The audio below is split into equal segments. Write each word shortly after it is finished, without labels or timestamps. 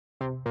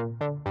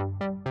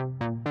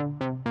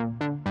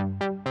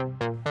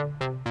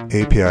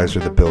APIs are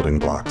the building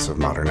blocks of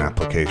modern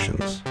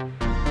applications.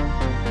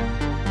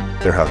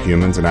 They're how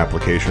humans and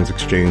applications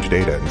exchange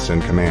data and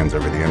send commands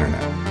over the internet.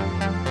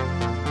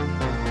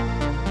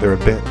 They're a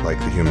bit like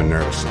the human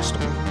nervous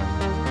system.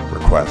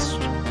 Request,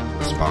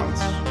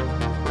 response,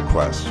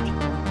 request,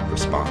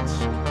 response.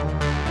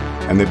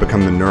 And they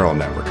become the neural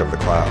network of the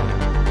cloud.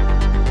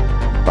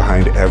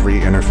 Behind every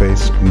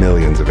interface,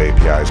 millions of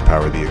APIs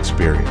power the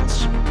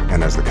experience.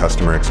 And as the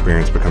customer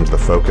experience becomes the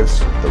focus,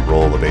 the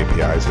role of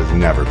APIs has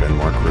never been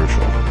more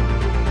crucial.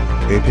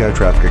 API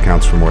traffic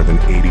accounts for more than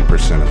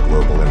 80% of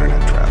global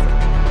internet traffic,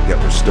 yet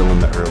we're still in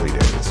the early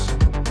days.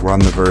 We're on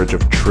the verge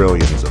of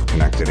trillions of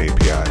connected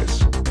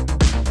APIs,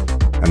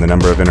 and the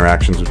number of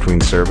interactions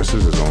between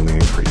services is only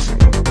increasing.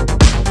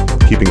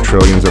 Keeping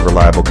trillions of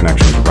reliable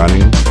connections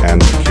running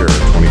and secure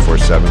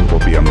 24/7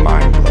 will be a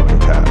mind-blowing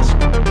task.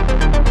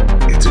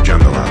 It's a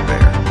jungle out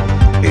there.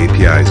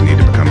 APIs need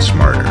to become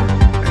smarter,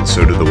 and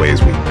so do the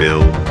ways we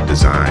build,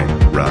 design,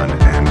 run,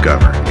 and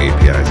govern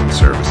APIs and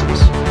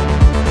services.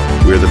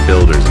 We're the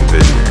builders and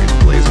visionaries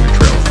blazing a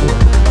trail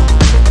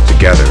forward.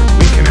 Together,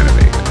 we can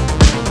innovate.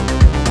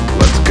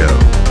 Let's go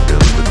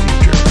build the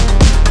future.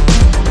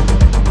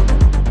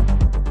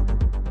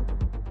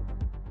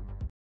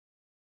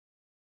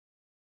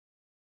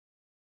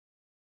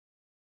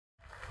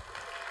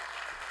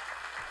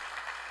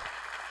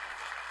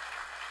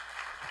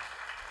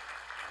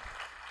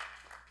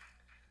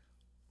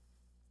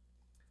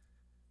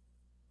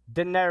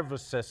 The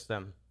nervous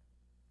system,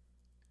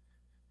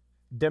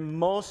 the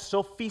most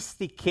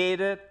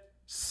sophisticated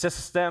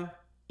system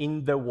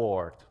in the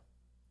world.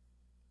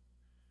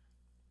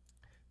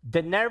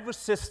 The nervous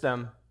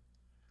system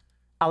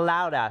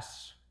allowed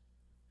us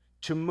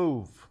to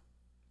move,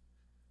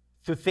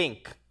 to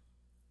think,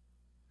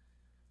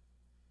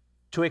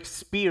 to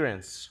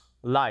experience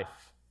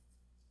life.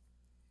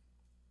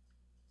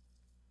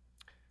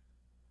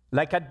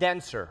 Like a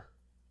dancer,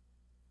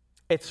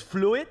 it's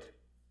fluid,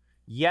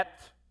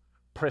 yet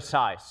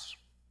precise.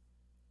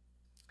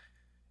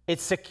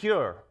 It's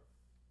secure.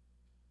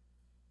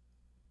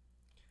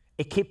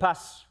 It keeps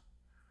us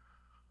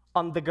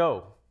on the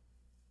go.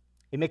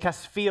 It makes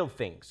us feel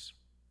things.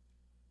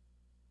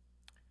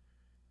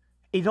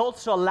 It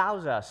also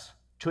allows us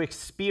to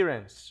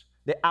experience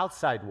the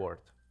outside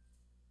world.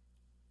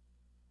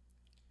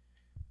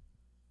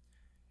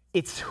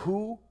 It's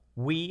who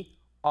we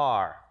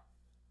are.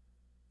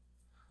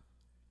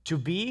 To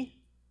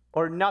be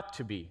or not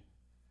to be.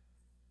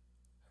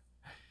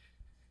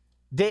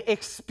 The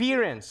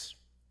experience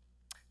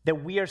that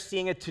we are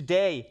seeing it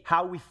today,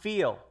 how we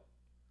feel,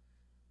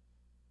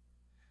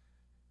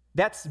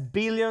 that's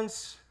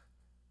billions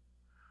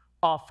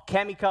of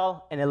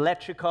chemical and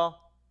electrical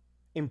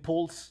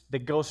impulse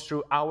that goes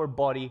through our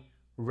body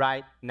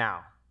right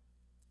now.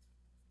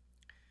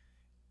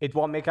 It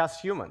will make us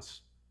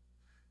humans,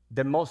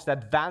 the most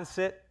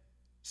advanced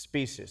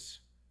species,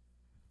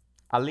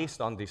 at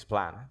least on this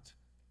planet.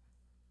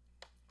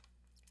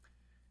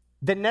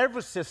 The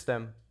nervous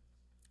system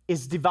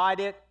is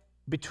divided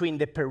between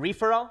the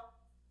peripheral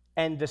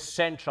and the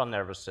central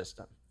nervous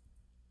system.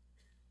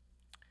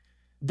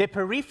 The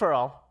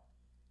peripheral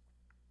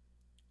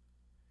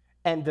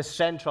and the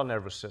central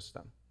nervous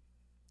system.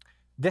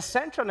 The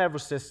central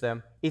nervous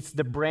system is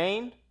the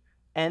brain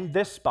and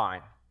the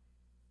spine.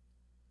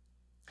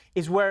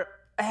 It's where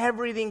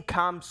everything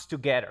comes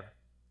together.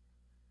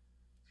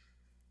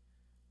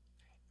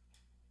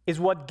 It's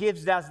what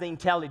gives us the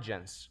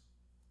intelligence.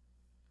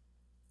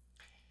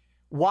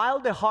 While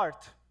the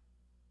heart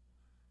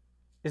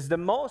is the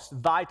most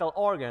vital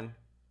organ,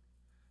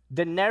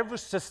 the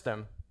nervous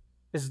system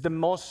is the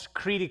most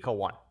critical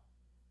one.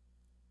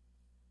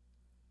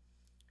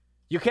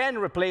 You can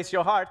replace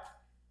your heart,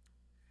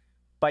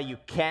 but you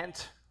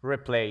can't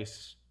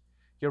replace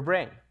your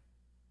brain.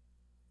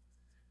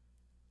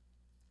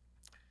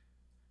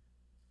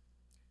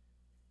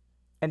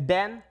 And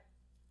then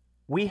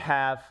we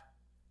have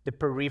the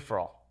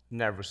peripheral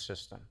nervous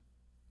system.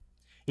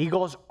 It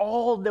goes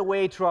all the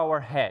way through our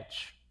head,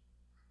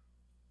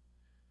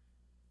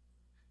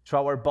 to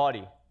our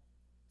body,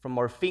 from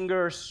our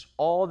fingers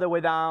all the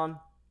way down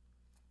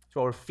to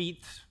our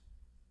feet.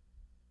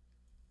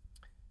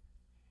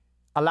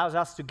 Allows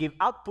us to give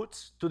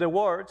outputs to the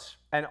words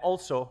and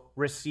also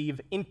receive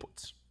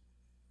inputs.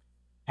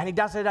 And it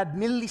does it at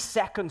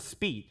millisecond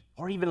speed,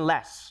 or even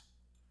less.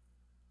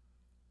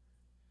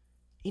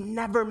 It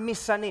never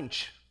misses an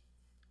inch.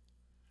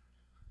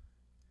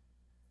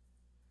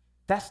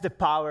 That's the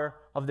power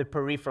of the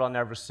peripheral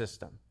nervous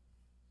system.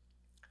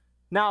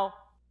 Now,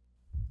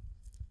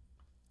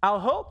 I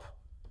hope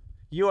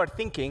you are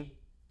thinking,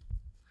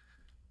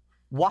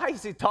 why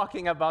is he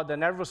talking about the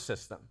nervous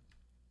system?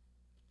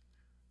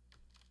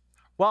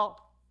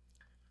 Well,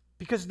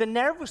 because the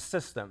nervous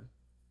system,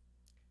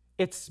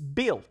 it's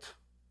built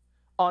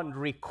on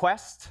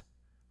request,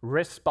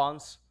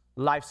 response,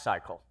 life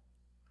cycle.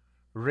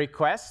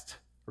 Request,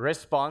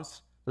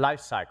 response,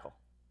 life cycle.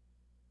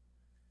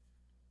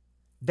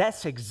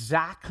 That's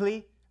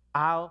exactly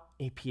how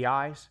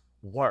APIs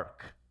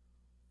work.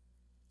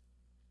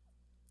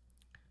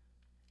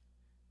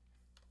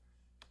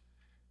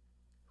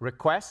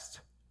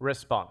 Request,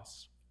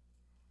 response.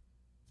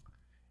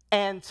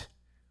 And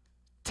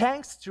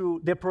thanks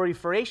to the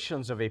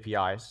proliferations of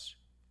APIs,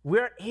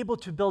 we're able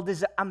to build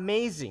this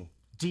amazing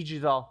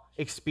digital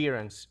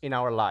experience in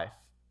our life.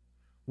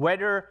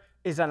 Whether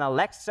it's an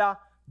Alexa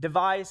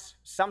device,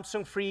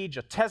 Samsung fridge,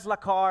 a Tesla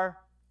car,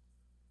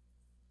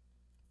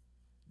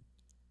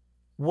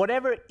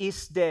 whatever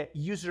is the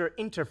user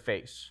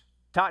interface,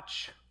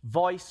 touch,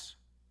 voice,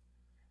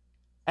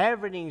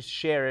 everything is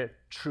shared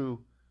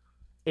through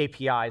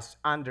APIs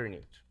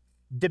underneath,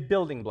 the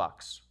building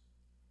blocks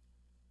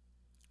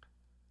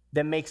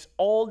that makes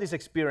all this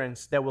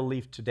experience that we'll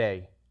live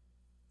today.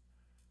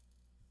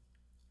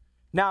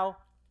 Now,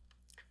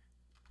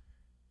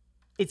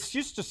 it's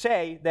used to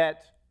say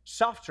that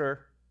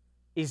software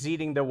is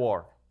eating the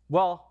world.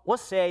 Well,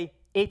 let's say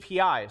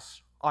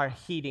APIs are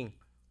eating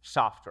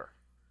software.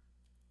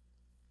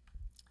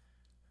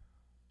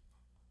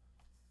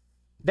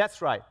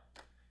 That's right.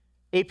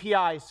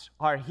 APIs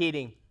are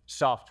eating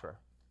software.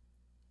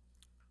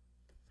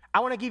 I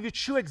want to give you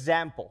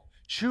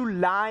two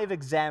live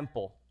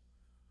examples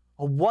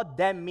of what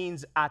that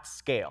means at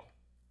scale.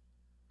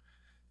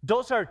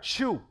 Those are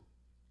two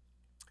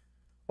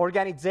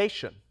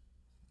organizations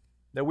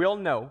that we all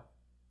know,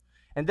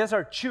 and those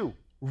are two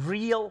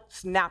real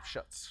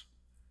snapshots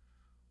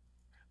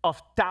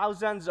of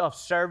thousands of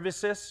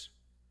services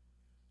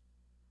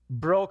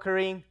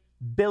brokering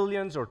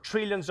billions or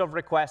trillions of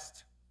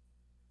requests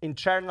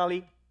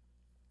internally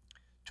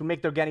to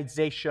make the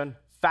organization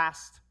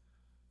fast,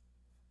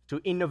 to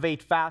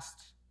innovate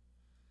fast,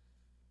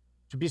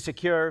 to be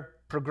secure,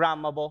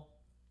 programmable.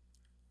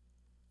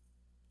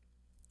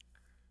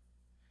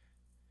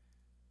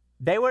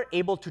 They were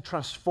able to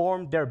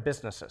transform their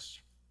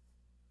businesses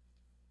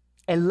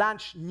and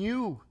launch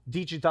new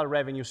digital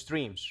revenue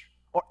streams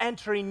or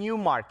entering new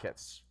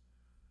markets.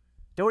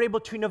 They were able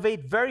to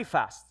innovate very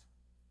fast,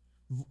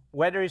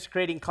 whether it's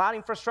creating cloud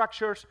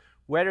infrastructures,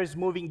 whether it's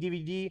moving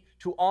DVD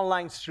to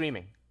online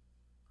streaming.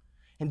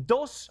 And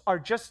those are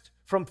just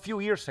from a few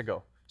years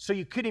ago. So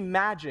you could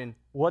imagine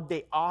what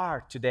they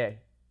are today.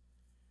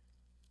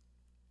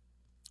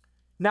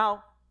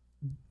 Now,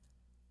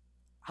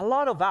 a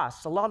lot of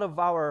us, a lot of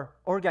our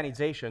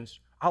organizations,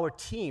 our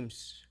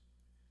teams,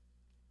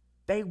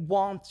 we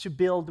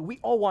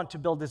all want to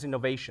build this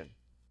innovation.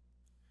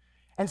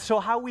 And so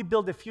how we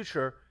build the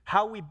future,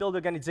 how we build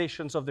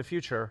organizations of the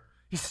future,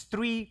 is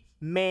three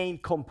main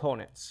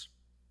components.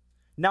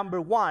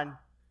 Number one,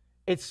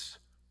 it's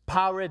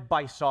powered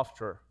by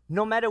software.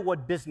 No matter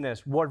what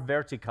business, what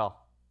vertical,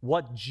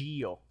 what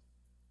geo,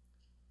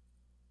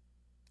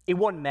 it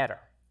won't matter.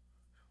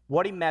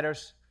 What it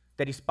matters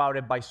that is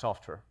powered by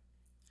software.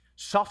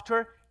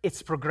 Software,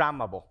 it's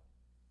programmable,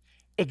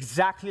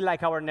 exactly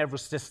like our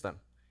nervous system.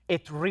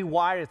 It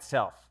rewires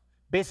itself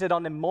based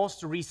on the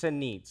most recent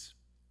needs.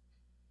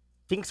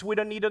 Things we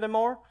don't need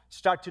anymore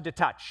start to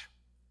detach.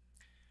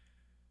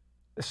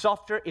 The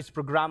software is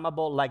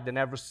programmable like the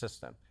nervous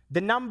system.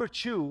 The number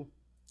two,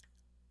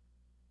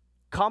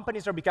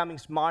 companies are becoming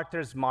smarter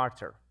and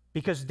smarter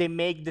because they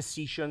make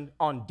decisions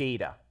on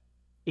data.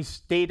 It's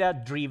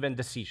data-driven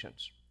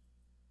decisions.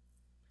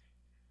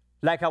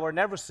 Like our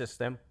nervous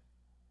system,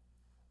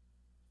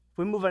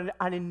 we move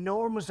an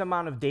enormous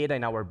amount of data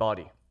in our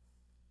body.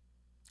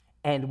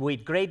 And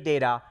with great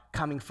data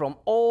coming from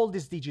all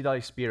this digital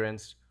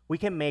experience, we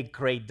can make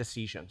great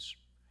decisions.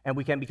 And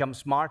we can become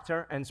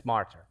smarter and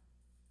smarter.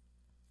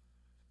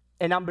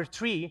 And number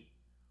three,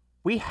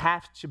 we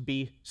have to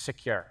be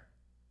secure.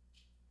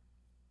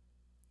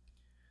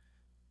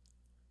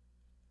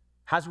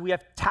 As we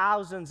have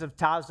thousands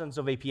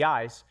of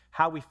APIs,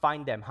 how we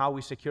find them, how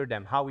we secure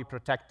them, how we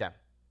protect them.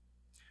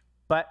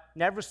 But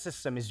nervous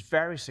system is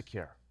very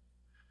secure.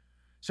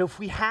 So if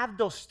we have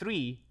those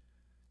three,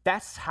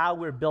 that's how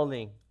we're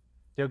building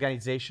the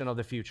organization of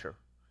the future.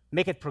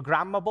 Make it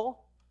programmable,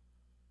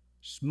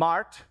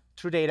 smart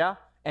through data,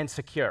 and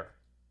secure.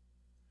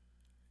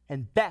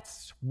 And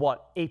that's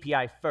what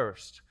API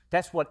first.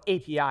 That's what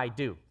API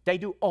do. They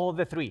do all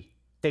the three.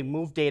 They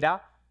move data,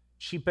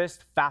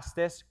 cheapest,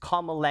 fastest,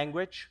 common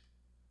language.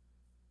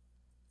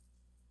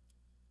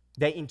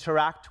 They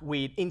interact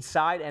with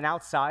inside and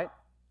outside.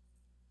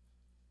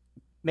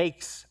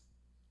 Makes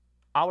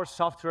our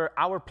software,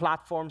 our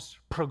platforms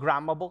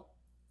programmable.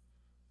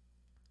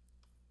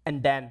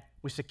 And then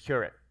we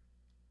secure it.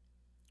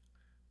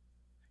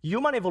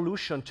 Human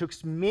evolution took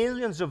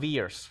millions of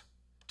years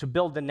to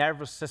build the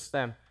nervous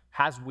system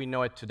as we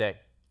know it today.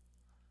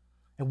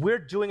 And we're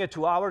doing it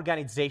to our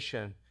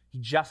organization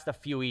in just a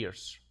few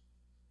years.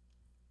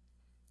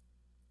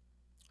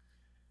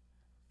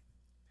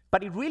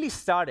 But it really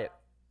started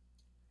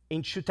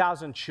in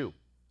 2002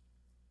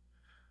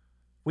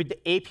 with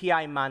the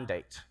API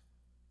mandate.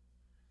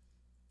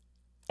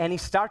 And it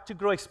started to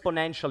grow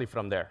exponentially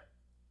from there.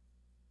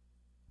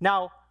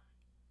 Now,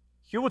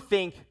 you would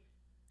think,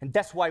 and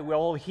that's why we're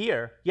all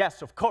here,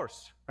 yes, of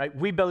course, right?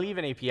 We believe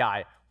in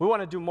API. We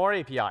want to do more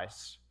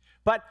APIs.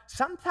 But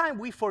sometimes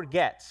we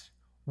forget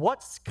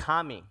what's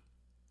coming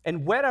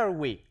and where are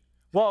we?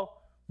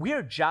 Well, we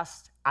are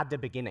just at the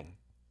beginning.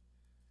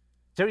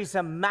 There is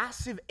a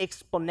massive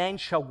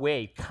exponential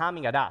wave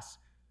coming at us.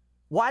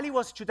 While it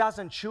was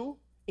 2002,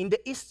 in the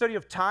history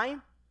of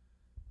time,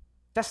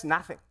 that's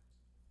nothing.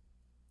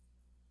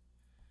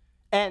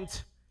 And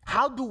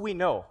how do we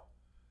know?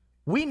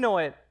 We know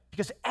it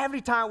because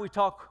every time we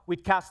talk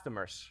with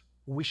customers,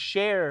 we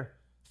share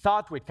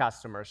thought with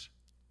customers,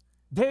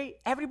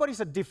 everybody's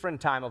at a different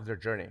time of their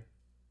journey.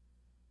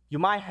 You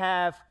might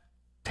have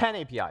 10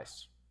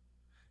 APIs.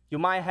 You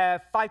might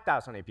have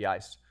 5,000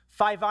 APIs,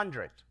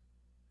 500.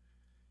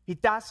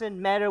 It doesn't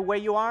matter where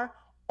you are.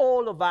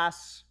 All of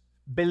us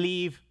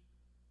believe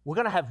we're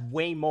going to have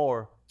way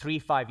more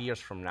 3-5 years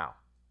from now,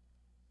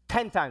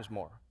 10 times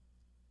more.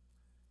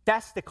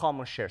 That's the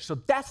common share. So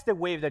that's the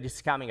wave that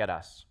is coming at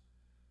us.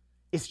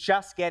 It's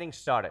just getting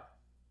started.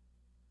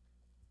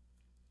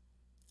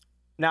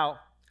 Now,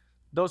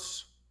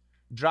 those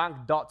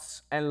drunk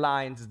dots and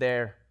lines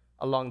there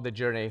along the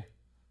journey,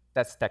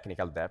 that's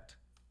technical debt.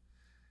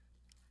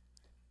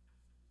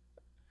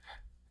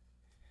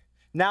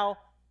 Now,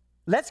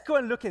 let's go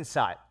and look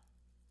inside.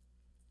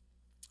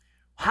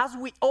 As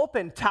we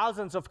open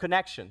thousands of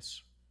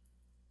connections,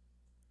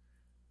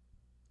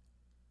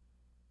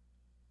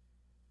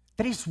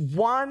 there is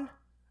one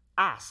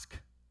ask,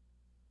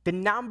 the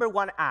number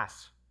one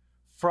ask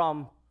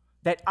from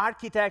that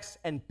architects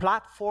and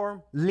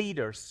platform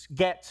leaders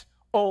get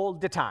all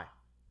the time.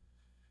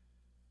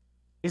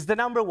 Is the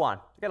number one.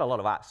 I get a lot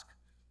of asks.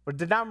 But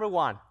the number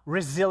one,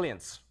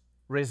 resilience.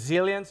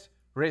 Resilience,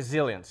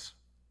 resilience.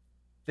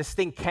 This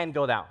thing can't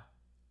go down.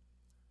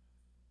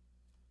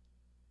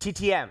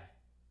 TTM,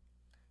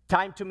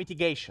 time to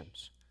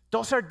mitigations.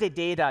 Those are the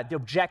data, the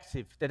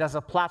objective that as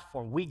a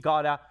platform we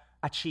gotta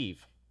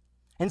achieve.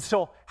 And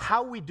so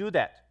how we do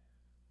that,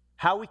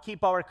 how we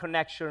keep our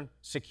connection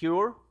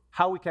secure,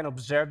 how we can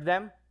observe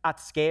them at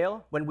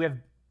scale when we have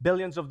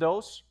billions of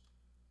those,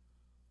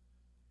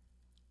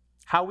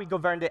 how we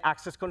govern the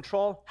access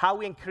control, how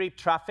we encrypt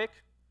traffic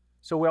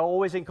so we're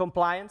always in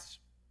compliance.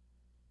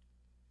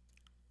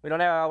 We don't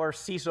have our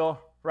CISO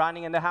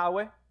running in the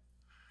highway.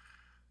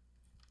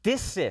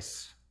 This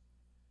is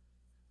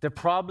the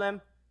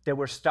problem that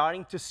we're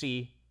starting to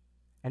see,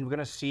 and we're going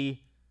to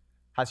see,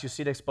 as you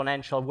see the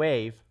exponential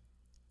wave,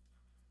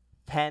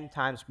 10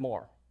 times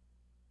more.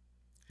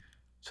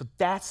 So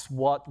that's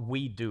what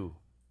we do.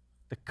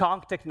 The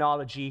Conch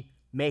technology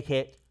make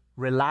it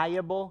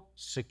reliable,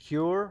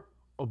 secure,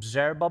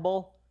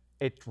 observable.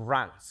 It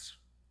runs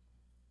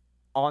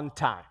on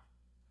time,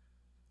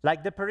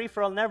 like the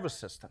peripheral nervous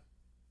system.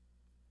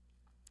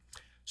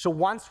 So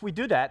once we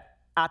do that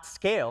at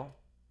scale,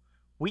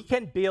 we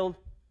can build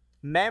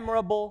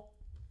memorable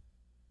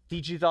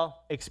digital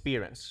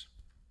experience,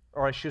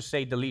 or I should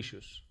say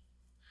delicious.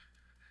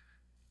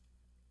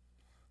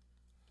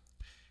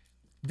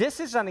 This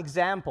is an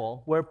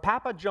example where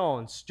Papa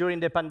John's, during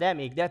the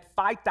pandemic, they had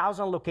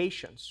 5,000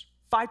 locations.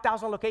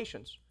 5,000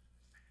 locations.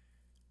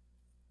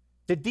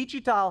 The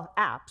digital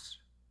apps,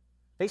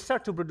 they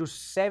start to produce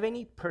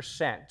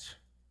 70%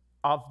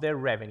 of their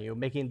revenue,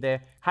 making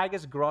the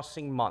highest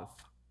grossing month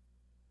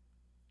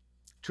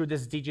through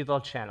these digital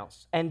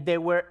channels. And they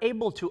were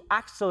able to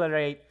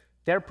accelerate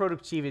their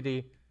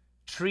productivity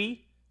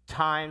 3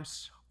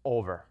 times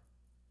over.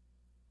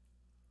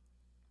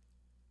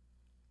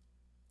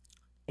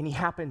 And it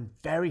happened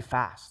very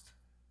fast.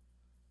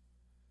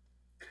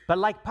 But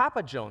like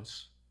Papa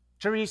John's,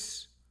 there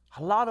is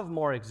a lot of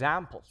more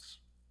examples.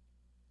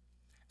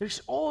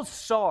 There's all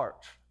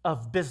sorts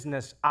of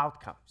business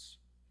outcomes.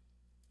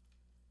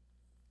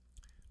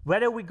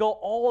 Whether we go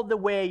all the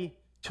way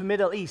to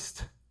Middle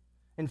East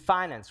in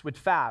finance with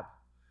Fab,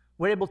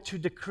 we're able to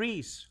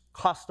decrease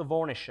cost of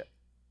ownership.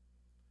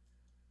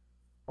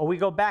 Or we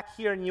go back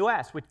here in the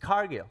US with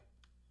Cargill.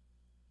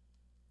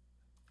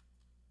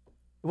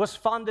 It was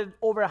founded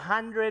over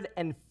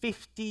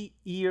 150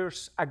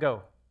 years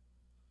ago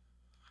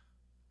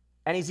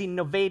and is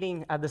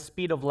innovating at the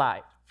speed of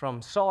light,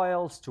 from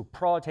soils to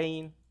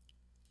protein,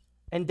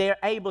 and they're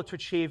able to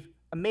achieve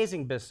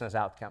amazing business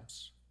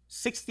outcomes,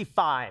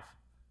 65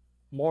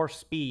 more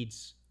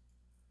speeds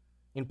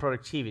in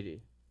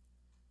productivity.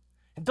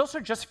 And those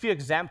are just a few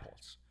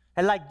examples.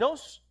 And like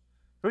those,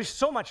 there is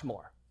so much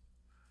more.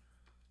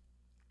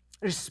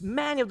 There's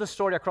many of the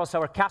stories across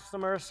our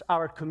customers,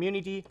 our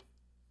community.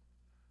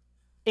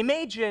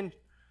 Imagine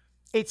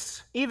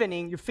it's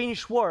evening, you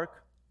finish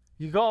work,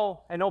 you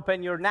go and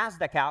open your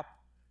NASDAQ app,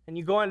 and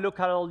you go and look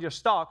at all your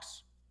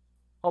stocks.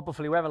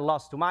 Hopefully we haven't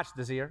lost too much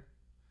this year.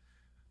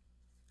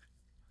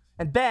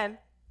 And then,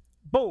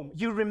 boom,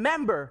 you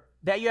remember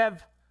that you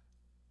have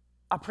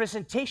a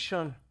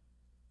presentation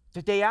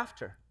the day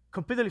after.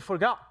 Completely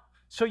forgot.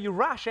 So you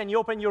rush and you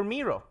open your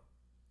Miro,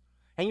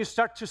 and you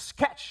start to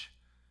sketch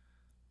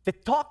the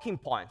talking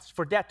points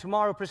for that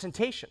tomorrow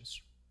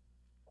presentations.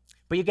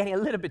 But you're getting a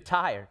little bit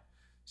tired.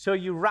 So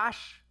you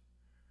rush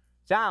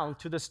down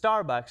to the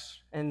Starbucks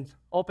and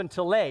open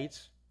till late.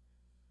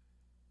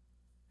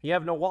 You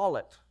have no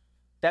wallet.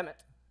 Damn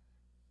it.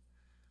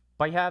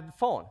 but you have the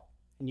phone,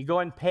 and you go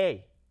and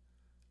pay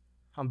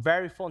on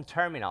Verifone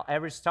terminal,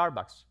 every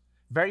Starbucks.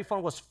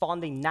 Verifone was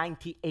founded in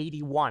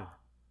 1981.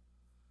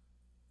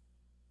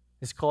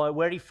 It's called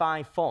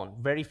Verified Phone,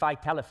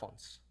 Verified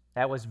Telephones.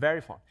 That was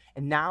Verifone.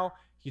 And now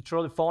you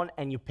throw the phone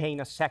and you pay in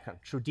a second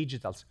through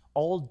digitals.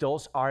 All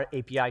those are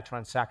API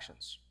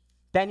transactions.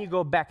 Then you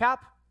go back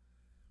up.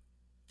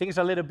 Things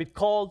are a little bit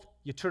cold.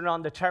 You turn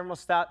on the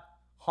thermostat.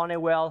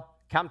 Honeywell,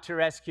 come to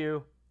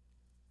rescue.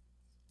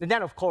 And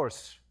then, of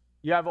course,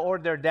 you have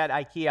ordered that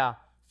IKEA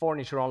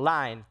furniture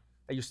online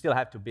that you still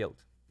have to build.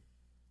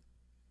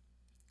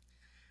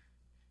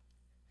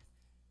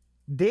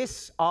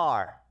 These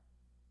are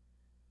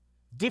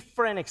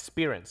different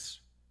experience,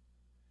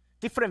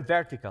 different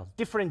vertical,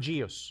 different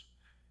geos,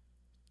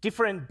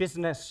 different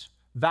business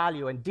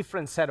value, and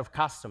different set of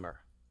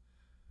customer.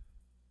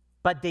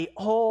 But they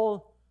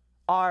all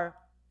are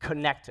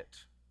connected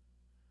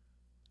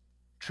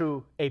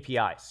through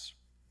APIs.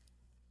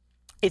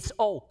 It's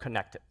all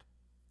connected.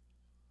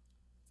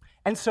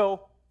 And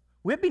so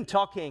we've been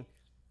talking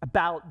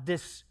about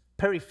this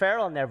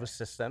peripheral nervous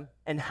system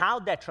and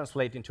how that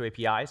translates into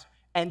APIs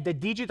and the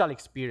digital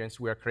experience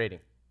we are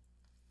creating.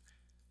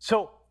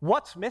 So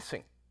what's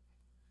missing?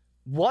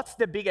 What's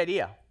the big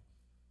idea?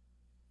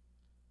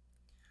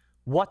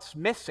 What's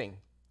missing?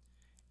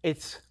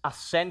 It's a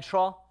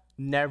central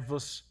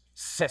nervous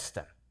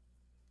system.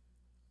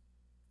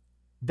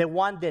 The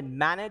one that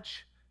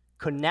manage,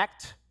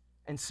 connect,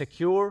 and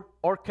secure,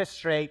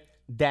 orchestrate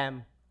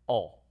them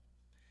all.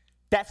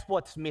 That's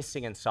what's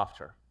missing in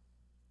software.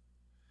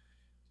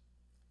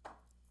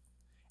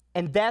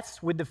 And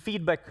that's with the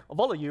feedback of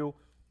all of you,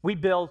 we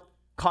built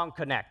Kong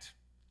Connect.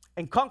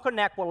 And Kong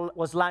Connect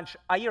was launched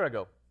a year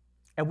ago.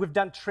 And we've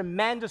done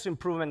tremendous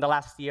improvement in the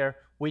last year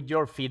with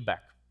your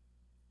feedback.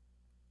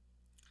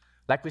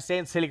 Like we say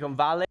in Silicon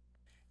Valley,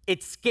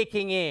 it's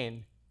kicking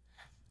in.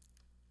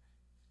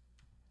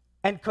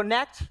 And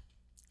Connect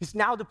is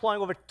now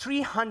deploying over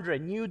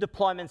 300 new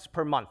deployments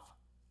per month.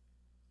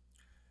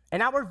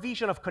 And our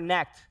vision of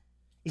Connect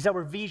is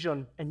our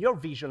vision and your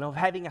vision of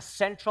having a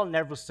central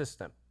nervous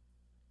system.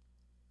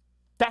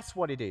 That's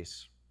what it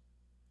is.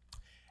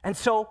 And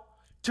so,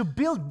 to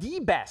build the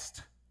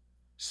best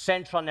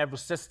central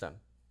nervous system,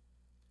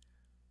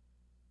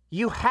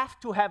 you have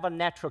to have a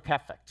network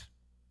effect.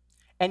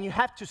 And you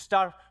have to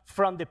start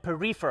from the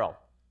peripheral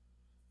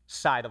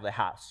side of the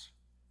house.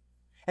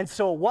 And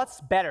so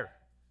what's better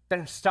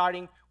than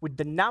starting with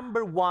the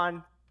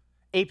 #1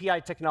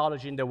 API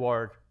technology in the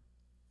world,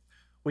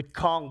 with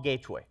Kong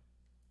Gateway?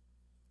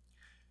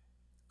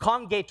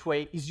 Kong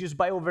Gateway is used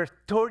by over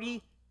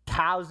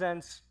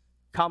 30,000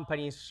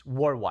 companies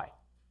worldwide.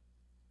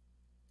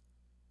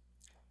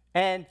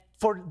 And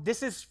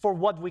this is for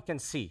what we can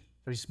see.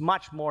 There is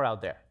much more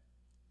out there.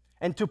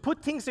 And to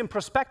put things in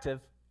perspective,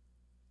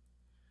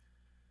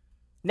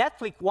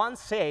 Netflix once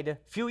said a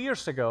few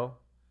years ago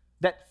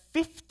that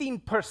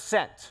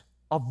 15%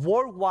 of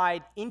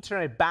worldwide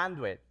internet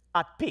bandwidth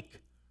at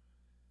peak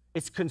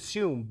is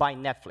consumed by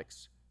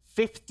Netflix.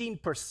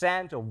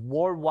 15% of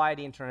worldwide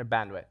internet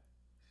bandwidth.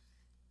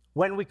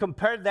 When we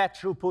compare that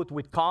throughput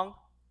with Kong,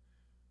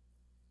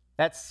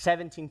 that's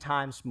 17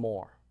 times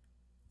more.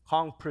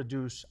 Kong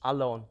produced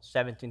alone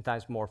 17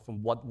 times more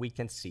from what we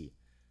can see.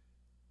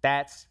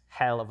 That's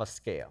hell of a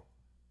scale.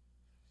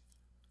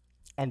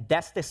 And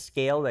that's the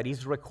scale that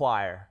is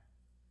required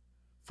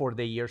for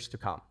the years to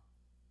come.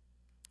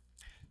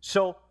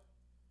 So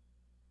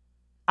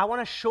I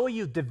want to show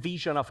you the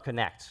vision of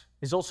Connect.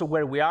 It's also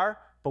where we are,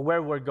 but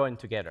where we're going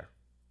together.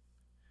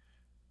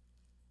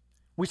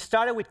 We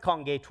started with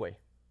Kong Gateway,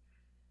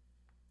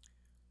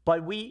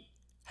 but we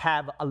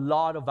have a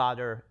lot of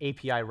other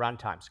API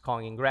runtimes,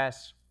 Kong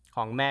Ingress,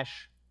 Kong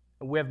Mesh,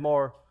 and we have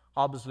more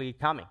obviously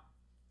coming.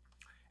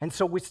 And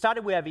so we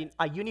started with having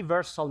a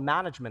universal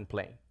management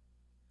plane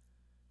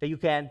that you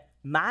can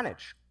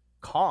manage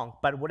Kong,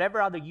 but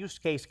whatever other use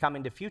case come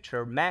in the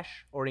future,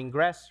 Mesh or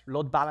Ingress,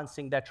 load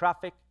balancing that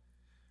traffic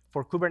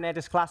for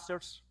Kubernetes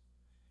clusters.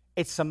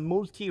 It's a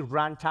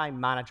multi-runtime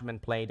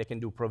management plane that can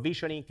do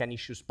provisioning, can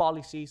issue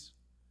policies.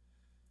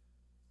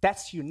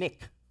 That's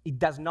unique. It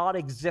does not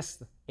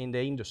exist in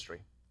the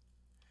industry.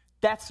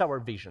 That's our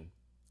vision.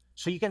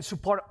 So you can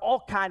support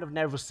all kinds of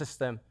nervous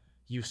system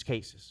use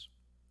cases.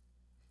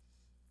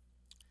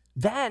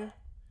 Then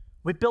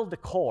we build the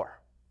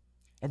core.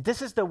 And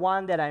this is the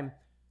one that I'm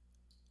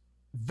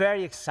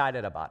very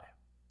excited about.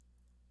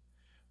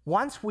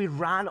 Once we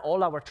run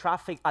all our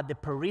traffic at the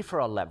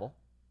peripheral level,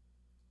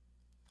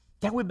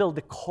 then we build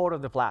the core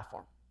of the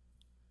platform.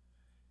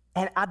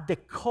 And at the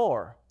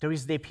core, there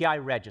is the API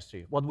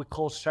registry, what we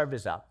call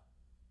Service Hub.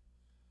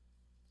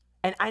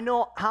 And I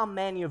know how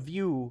many of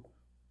you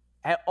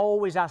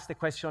always ask the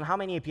question, how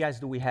many APIs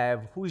do we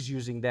have, who's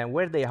using them,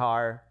 where they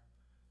are?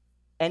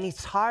 And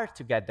it's hard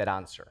to get that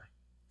answer.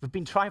 We've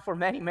been trying for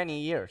many, many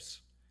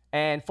years.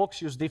 And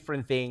folks use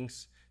different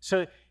things.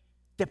 So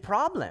the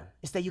problem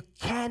is that you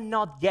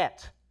cannot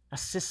get a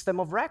system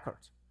of record.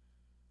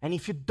 And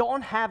if you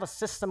don't have a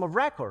system of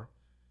record,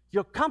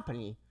 your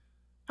company,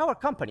 our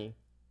company,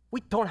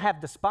 we don't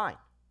have the spine.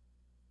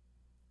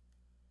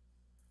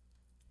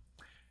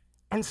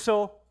 And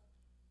so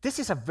this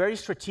is a very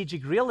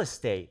strategic real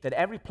estate that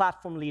every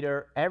platform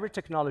leader, every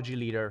technology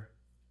leader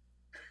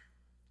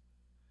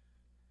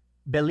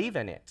believe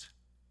in it.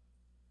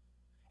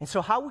 And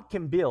so how we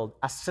can build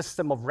a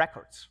system of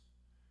records?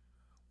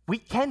 We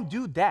can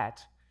do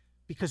that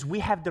because we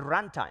have the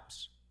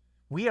runtimes.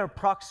 We are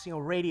proxying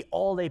already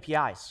all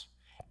APIs.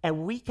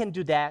 And we can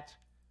do that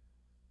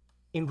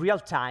in real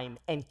time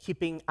and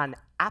keeping an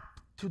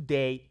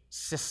up-to-date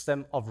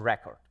system of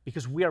record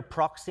because we are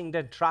proxying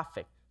the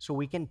traffic. So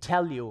we can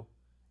tell you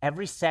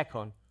every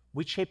second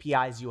which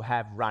APIs you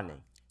have running.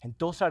 And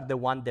those are the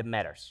one that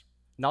matters,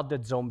 not the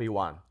zombie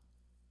one.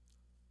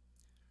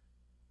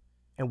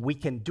 And we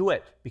can do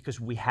it because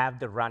we have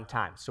the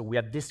runtime. So we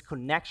have this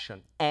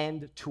connection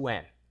end to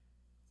end.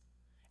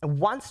 And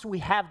once we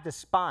have the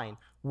spine,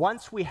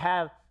 once we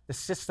have the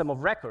system of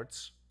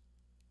records,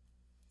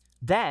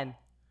 then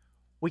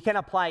we can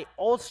apply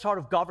all sort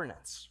of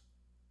governance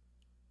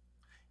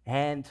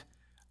and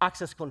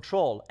access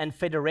control and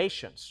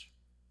federations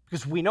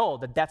because we know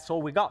that that's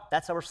all we got.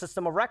 That's our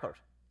system of record.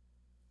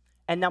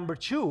 And number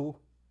two,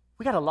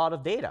 we got a lot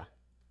of data.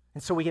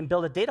 And so we can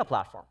build a data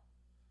platform.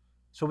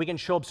 So we can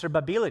show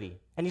observability.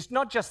 And it's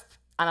not just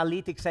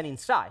analytics and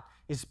insight.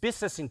 It's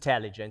business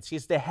intelligence.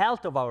 It's the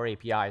health of our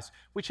APIs.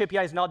 Which API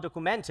is not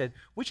documented?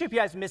 Which API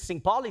is missing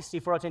policy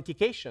for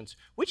authentications?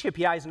 Which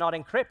API is not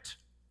encrypted?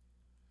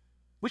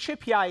 Which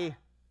API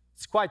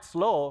is quite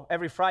slow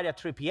every Friday at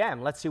 3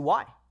 p.m.? Let's see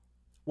why.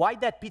 Why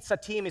that pizza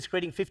team is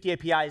creating 50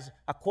 APIs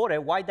a quarter?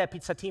 Why that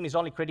pizza team is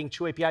only creating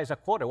 2 APIs a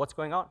quarter? What's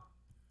going on?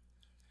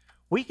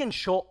 We can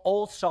show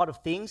all sort of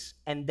things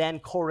and then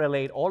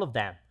correlate all of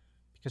them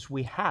because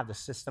we have the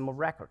system of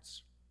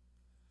records.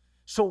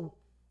 So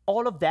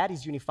all of that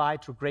is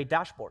unified through great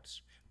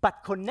dashboards.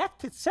 But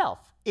Connect itself,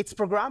 it's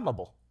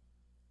programmable.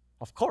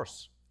 Of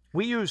course.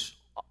 We use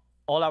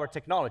all our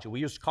technology. We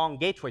use Kong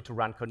Gateway to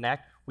run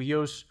Connect. We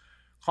use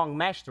Kong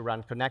Mesh to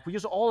run Connect. We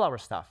use all our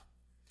stuff.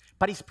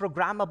 But it's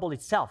programmable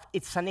itself.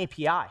 It's an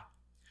API.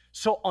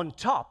 So on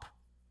top,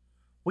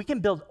 we can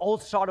build all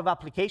sort of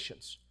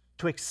applications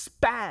to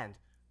expand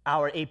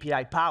our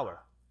API power.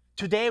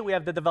 Today, we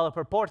have the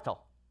developer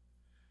portal.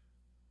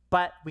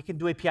 But we can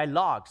do API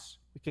logs.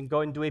 We can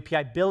go and do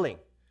API billing.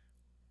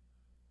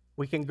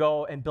 We can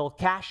go and build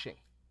caching.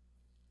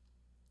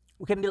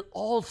 We can build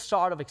all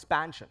sort of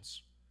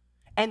expansions.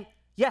 And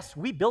yes,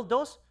 we build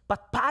those,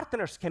 but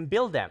partners can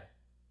build them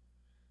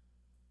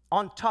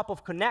on top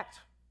of Connect.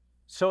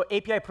 So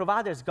API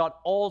providers got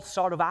all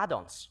sort of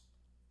add-ons.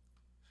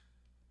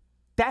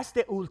 That's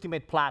the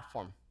ultimate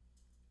platform.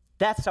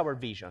 That's our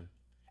vision.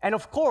 And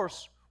of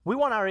course, we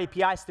want our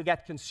APIs to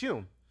get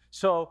consumed.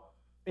 So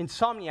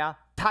Insomnia,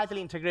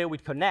 tightly integrated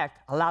with Connect,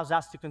 allows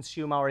us to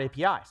consume our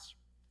APIs.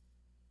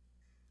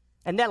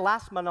 And then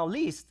last but not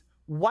least,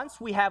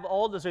 once we have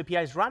all those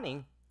APIs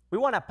running, we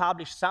want to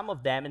publish some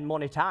of them and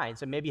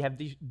monetize and maybe have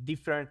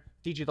different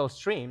digital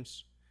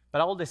streams.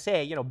 But all they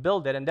say,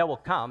 build it and they will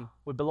come.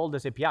 We build all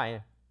this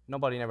API,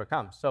 nobody never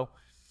comes. So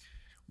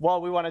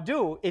what we want to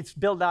do is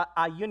build a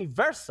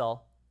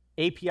universal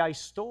API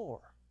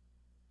store.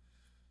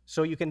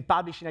 So you can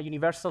publish in a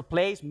universal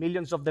place,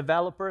 millions of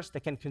developers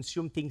that can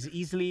consume things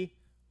easily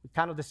with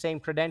kind of the same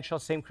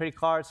credentials, same credit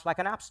cards, like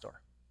an app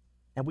store.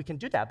 And we can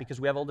do that because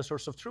we have all the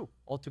source of truth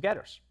all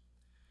together.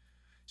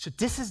 So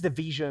this is the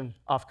vision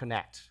of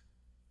Connect.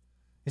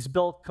 It's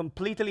built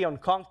completely on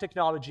Kong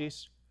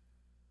technologies.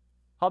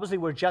 Obviously,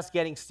 we're just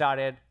getting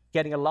started,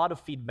 getting a lot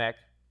of feedback,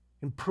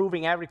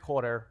 improving every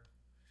quarter.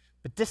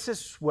 But this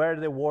is where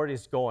the world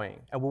is going.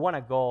 And we want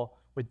to go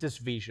with these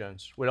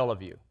visions with all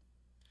of you.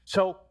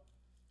 So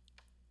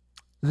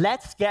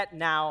let's get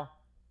now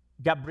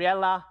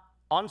Gabriela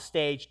on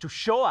stage to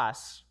show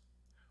us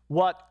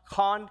what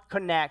Kong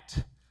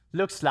Connect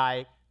looks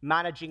like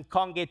managing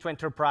Kong Gateway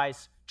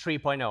Enterprise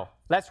 3.0.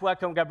 Let's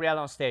welcome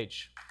Gabriela on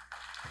stage.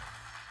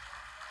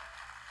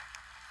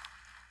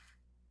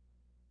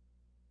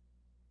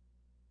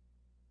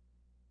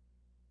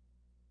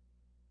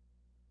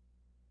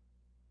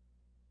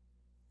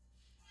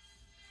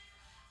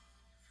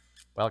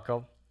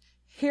 Welcome.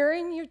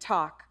 Hearing you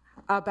talk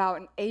about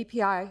an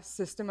API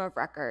system of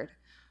record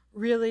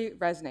really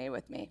resonated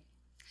with me.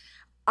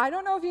 I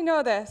don't know if you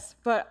know this,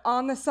 but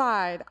on the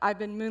side, I've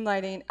been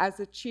moonlighting as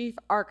the chief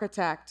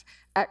architect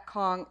at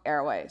Kong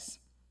Airways.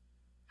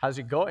 How's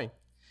it going?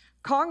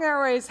 Kong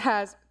Airways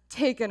has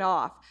taken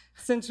off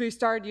since we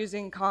started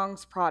using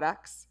Kong's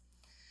products.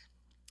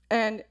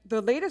 And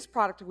the latest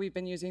product we've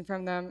been using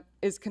from them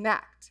is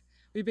Connect.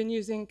 We've been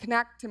using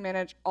Connect to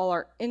manage all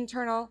our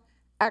internal,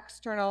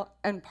 external,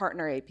 and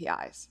partner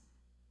APIs.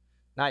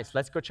 Nice.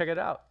 Let's go check it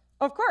out.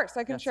 Of course,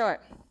 I can show it.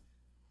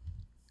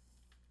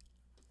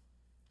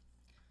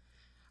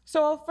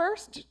 So I'll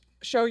first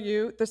show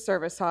you the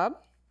Service Hub.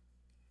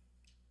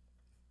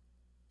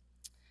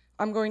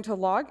 I'm going to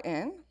log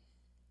in.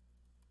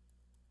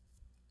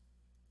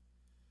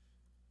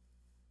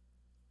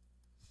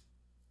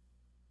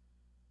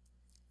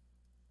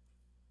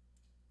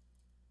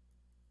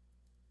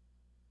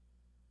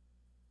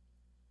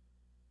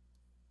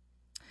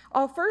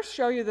 I'll first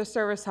show you the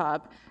Service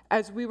Hub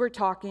as we were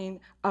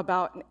talking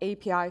about an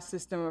API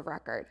system of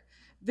record.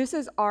 This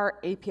is our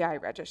API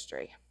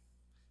registry.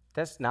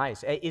 That's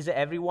nice. Is it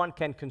everyone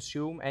can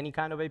consume any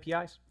kind of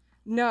APIs?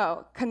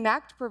 No,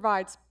 Connect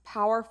provides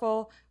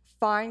powerful,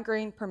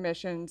 fine-grained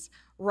permissions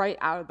right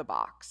out of the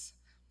box.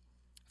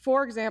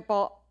 For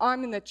example,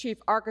 I'm in the chief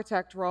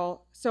architect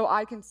role, so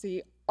I can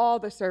see all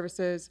the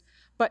services,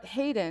 but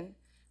Hayden,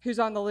 who's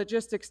on the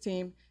logistics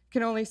team,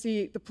 can only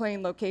see the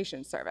plain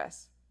location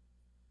service.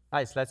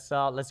 Nice. Let's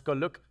go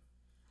look.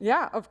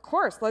 Yeah, of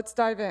course. Let's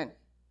dive in.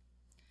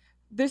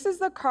 This is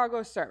the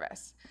cargo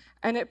service,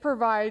 and it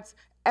provides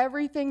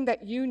everything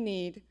that you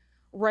need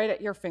right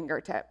at your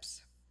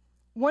fingertips.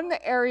 One of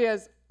the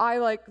areas I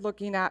like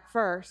looking at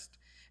first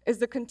is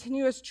the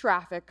continuous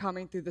traffic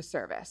coming through the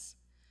service.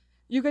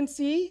 You can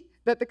see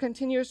that the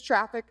continuous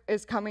traffic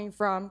is coming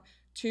from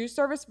 2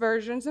 service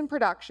versions in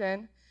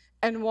production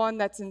and 1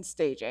 that's in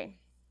staging.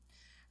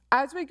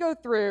 As we go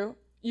through,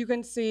 you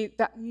can see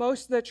that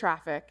most of the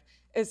traffic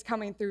is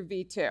coming through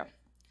V2.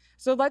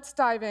 So let's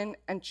dive in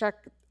and check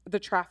the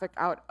traffic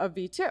out of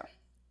V2.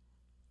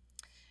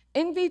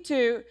 In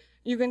V2,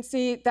 you can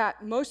see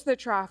that most of the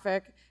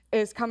traffic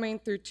is coming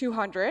through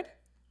 200.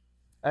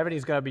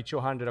 Everything's going to be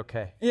 200,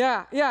 okay.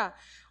 Yeah.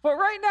 But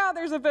right now,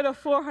 there's a bit of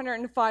 400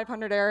 and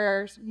 500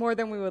 errors, more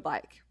than we would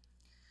like.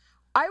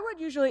 I would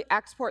usually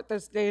export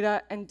this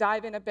data and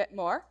dive in a bit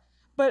more,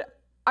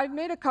 but I've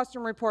made a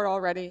custom report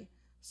already,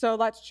 so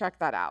let's check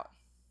that out.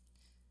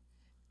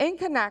 In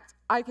Connect,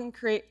 I can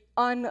create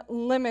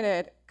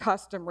unlimited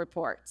custom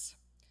reports.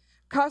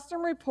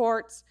 Custom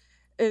reports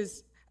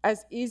is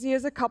as easy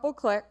as a couple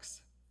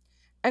clicks,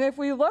 and if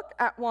we look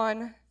at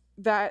one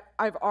that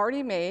I've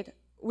already made,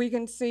 we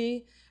can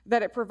see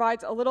that it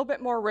provides a little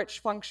bit more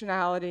rich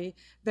functionality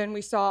than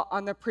we saw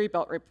on the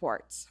pre-built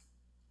reports.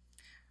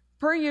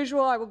 Per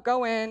usual, I will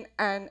go in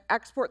and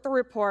export the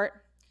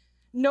report.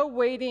 No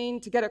waiting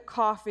to get a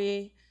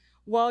coffee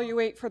while you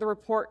wait for the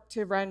report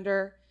to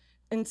render.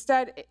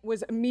 Instead, it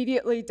was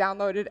immediately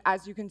downloaded,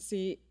 as you can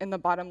see in the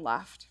bottom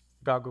left.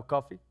 Got good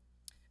coffee?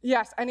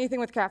 Yes, anything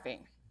with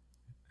caffeine.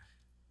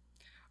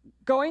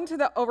 Going to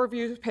the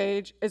overview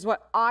page is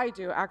what I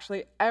do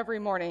actually every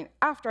morning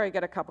after I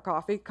get a cup of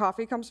coffee.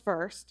 Coffee comes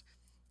first.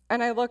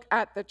 And I look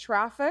at the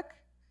traffic,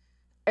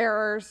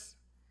 errors,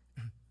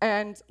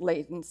 and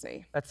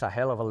latency. That's a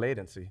hell of a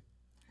latency.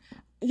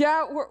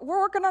 Yeah, we're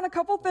working on a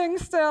couple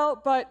things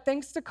still, but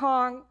thanks to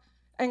Kong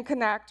and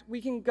Connect,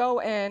 we can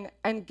go in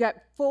and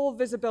get full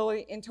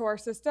visibility into our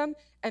system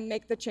and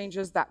make the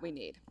changes that we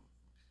need.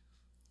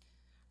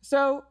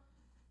 So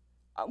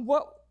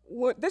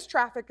this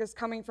traffic is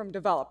coming from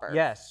developers.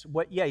 Yes.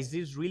 Is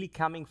this really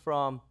coming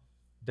from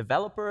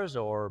developers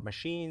or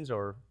machines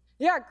or?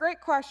 Yeah,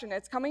 great question.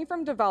 It's coming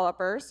from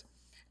developers,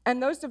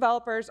 and those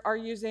developers are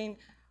using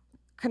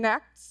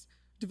Connect's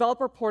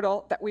developer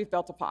portal that we've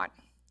built upon.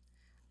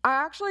 I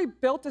actually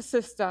built a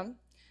system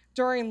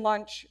during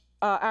lunch,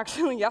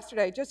 actually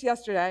just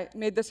yesterday,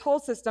 made this whole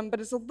system, but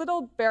it's a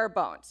little bare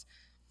bones.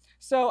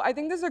 So I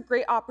think this is a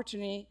great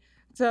opportunity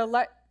to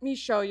let me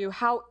show you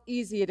how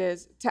easy it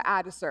is to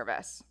add a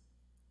service.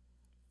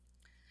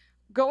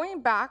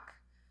 Going back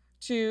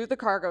to the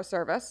cargo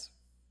service,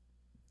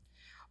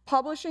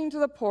 publishing to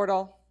the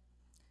portal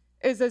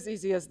is as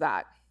easy as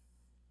that.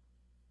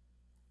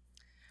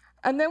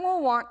 And then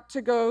we'll want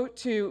to go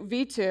to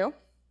V2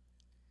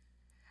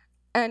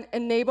 and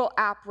enable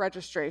app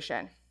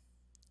registration.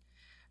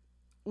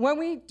 When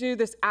we do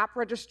this app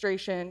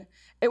registration,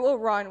 it will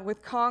run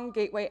with Kong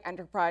Gateway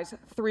Enterprise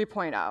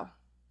 3.0.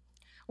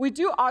 We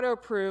do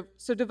auto-approve,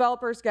 so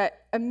developers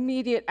get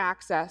immediate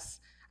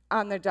access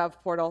on the dev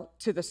portal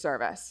to the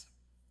service.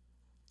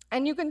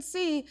 And you can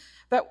see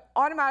that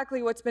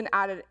automatically what's been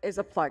added is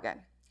a plugin.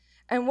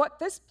 And what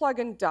this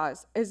plugin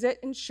does is it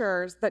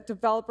ensures that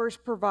developers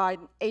provide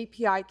an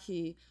API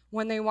key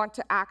when they want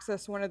to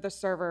access one of the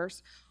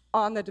servers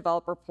on the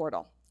developer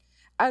portal.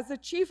 As the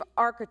chief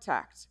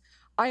architect,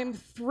 I am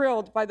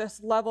thrilled by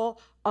this level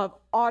of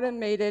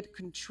automated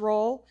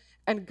control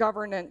and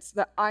governance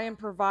that I am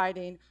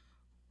providing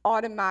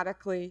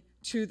automatically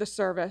to the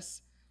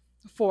service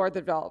for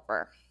the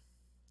developer.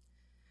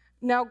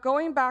 Now,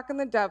 going back in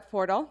the dev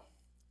portal,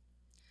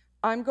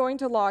 I'm going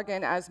to log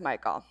in as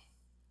Michael.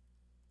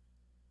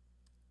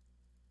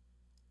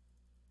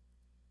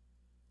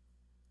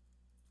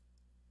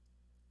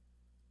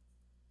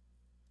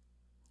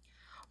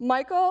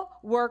 Michael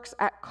works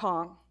at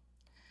Kong,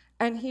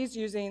 and he's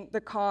using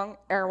the Kong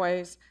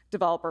Airways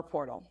developer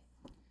portal.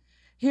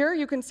 Here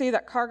you can see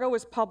that cargo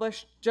was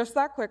published just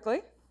that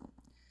quickly,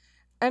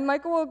 and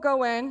Michael will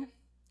go in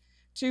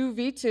to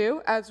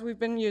V2, as we've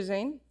been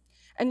using,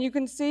 and you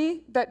can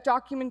see that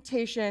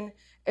documentation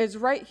is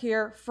right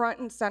here, front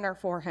and center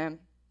for him.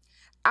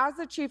 As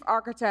the chief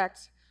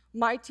architect,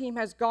 my team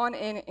has gone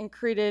in and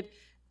created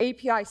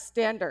API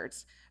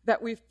standards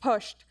that we've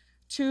pushed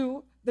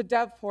to the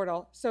dev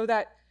portal so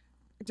that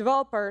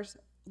developers,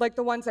 like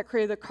the ones that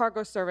created the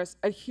cargo service,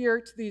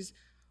 adhere to these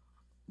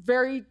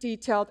very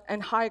detailed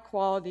and high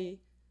quality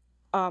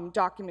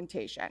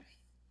documentation.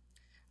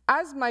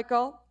 As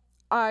Michael,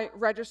 I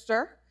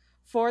register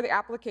for the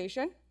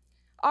application.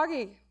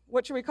 Augie,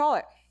 what should we call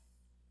it?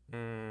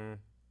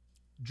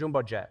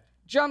 Jumbo Jet.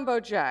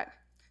 Jumbo Jet.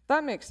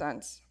 That makes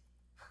sense.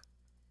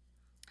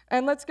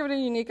 And let's give it a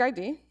unique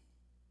ID.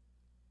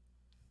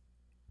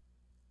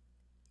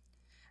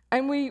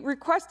 And we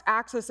request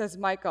access as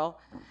Michael.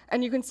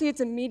 And you can see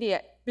it's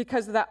immediate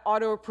because of that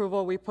auto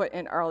approval we put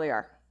in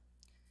earlier.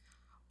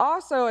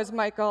 Also, as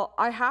Michael,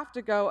 I have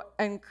to go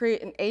and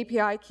create an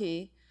API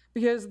key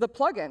because of the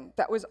plugin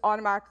that was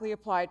automatically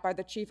applied by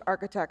the chief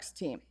architect's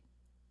team.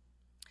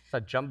 It's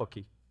a jumbo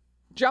key.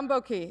 Jumbo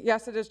key.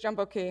 Yes, it is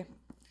jumbo key.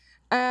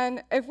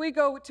 And if we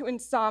go to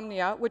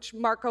Insomnia, which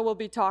Marco will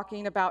be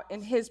talking about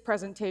in his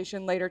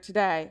presentation later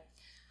today,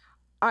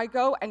 I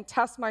go and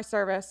test my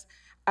service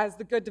as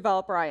the good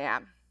developer I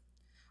am.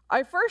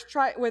 I first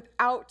try it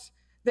without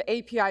the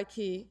API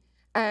key,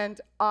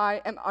 and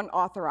I am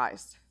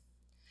unauthorized.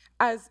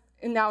 As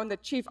now in the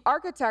chief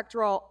architect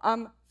role,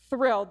 I'm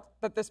thrilled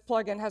that this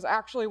plugin has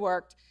actually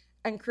worked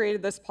and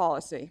created this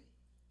policy.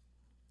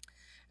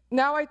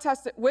 Now I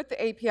test it with the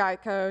API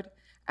code,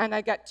 and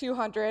I get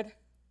 200.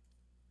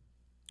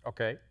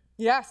 Okay.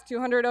 Yes,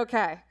 200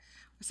 OK.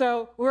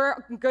 So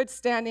we're in good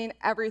standing.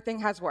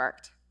 Everything has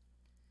worked.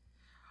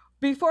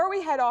 Before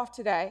we head off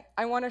today,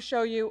 I want to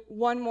show you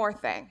one more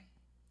thing.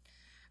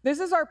 This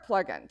is our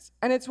plugins,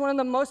 and it's one of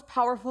the most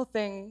powerful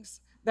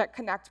things that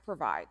Connect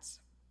provides.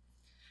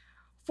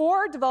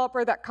 For a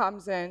developer that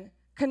comes in,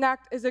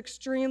 Connect is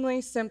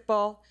extremely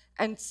simple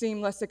and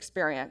seamless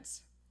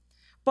experience.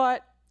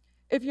 But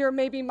if you're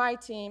maybe my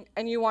team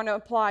and you want to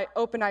apply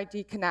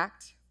OpenID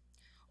Connect,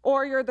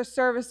 or you're the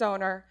service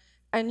owner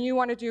and you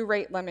want to do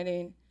rate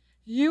limiting,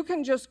 you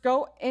can just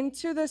go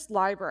into this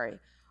library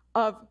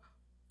of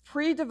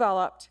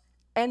pre-developed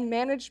and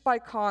managed by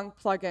Kong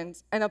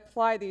plugins and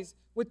apply these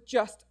with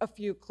just a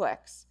few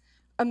clicks.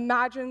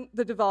 Imagine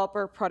the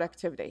developer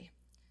productivity.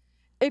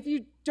 If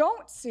you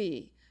don't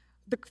see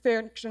the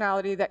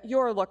functionality that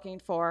you're looking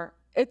for,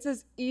 it's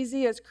as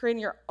easy as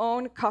creating your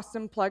own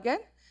custom plugin,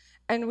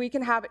 and we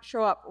can have it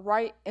show up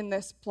right in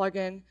this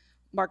plugin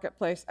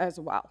marketplace as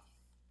well.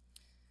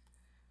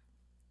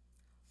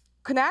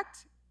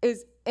 Connect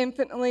is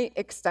infinitely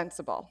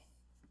extensible.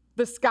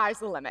 The sky's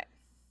the limit.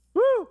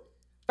 Woo!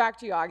 Back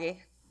to you, Augie.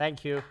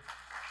 Thank you.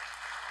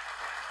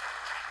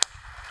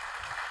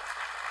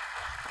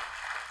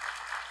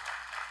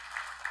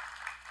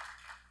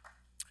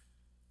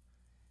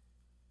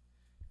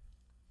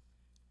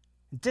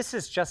 This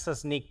is just a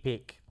sneak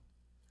peek,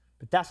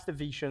 but that's the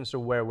visions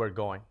of where we're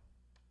going.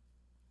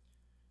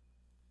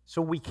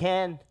 So we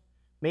can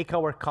make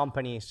our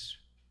companies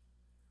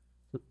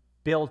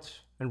built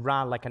and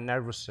run like a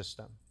nervous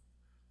system.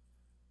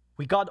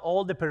 We got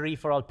all the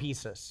peripheral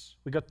pieces.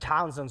 We got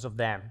thousands of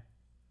them.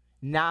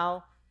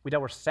 Now, with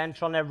our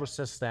central nervous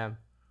system,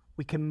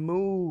 we can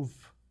move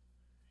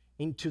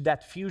into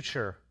that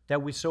future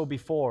that we saw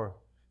before,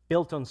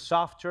 built on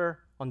software,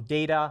 on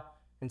data,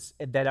 and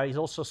that is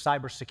also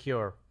cyber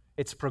secure.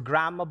 It's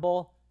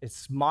programmable, it's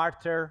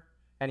smarter,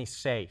 and it's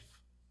safe.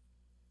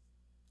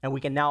 And we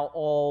can now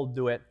all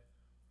do it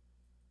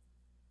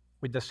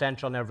with the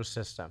central nervous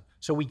system.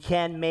 So we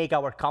can make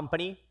our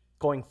company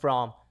going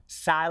from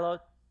siloed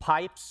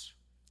pipes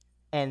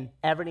and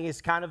everything is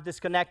kind of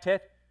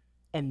disconnected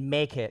and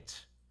make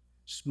it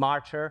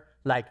smarter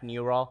like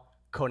neural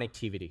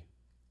connectivity.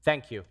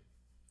 Thank you.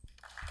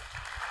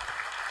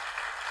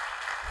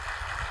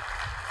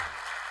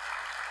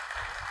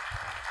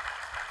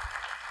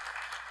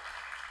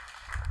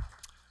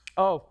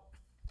 Oh,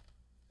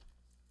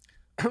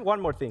 one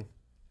more thing.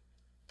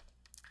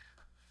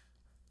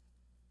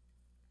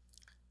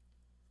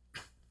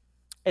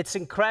 It's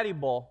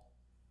incredible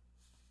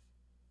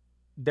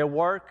the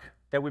work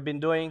that we've been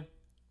doing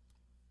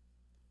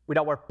with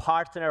our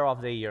partner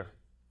of the year.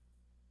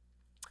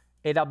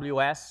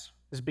 AWS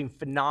has been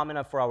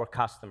phenomenal for our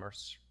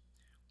customers,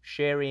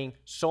 sharing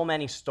so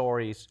many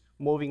stories,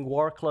 moving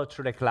workload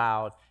to the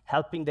cloud,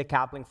 helping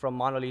decoupling from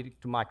monolithic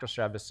to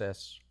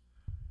microservices.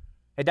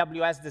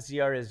 AWS this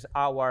year is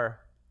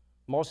our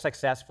most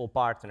successful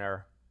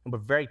partner, and we're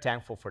very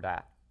thankful for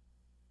that.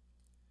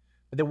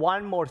 But the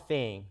one more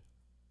thing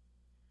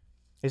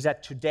is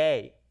that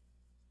today,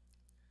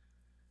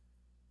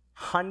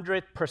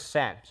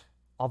 100%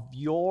 of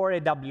your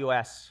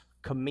AWS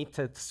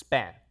committed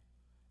spend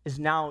is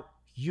now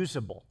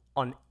usable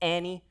on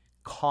any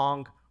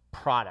Kong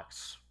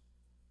products.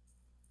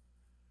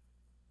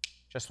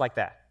 Just like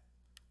that.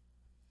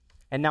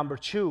 And number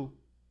two,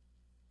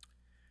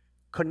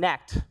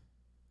 Connect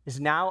is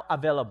now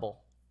available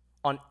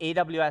on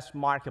AWS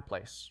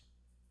Marketplace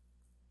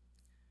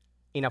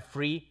in a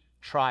free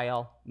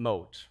trial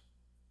mode.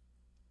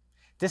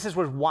 This is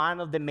one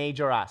of the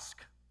major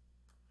asks.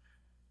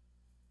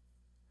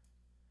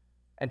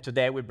 And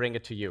today we bring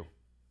it to you.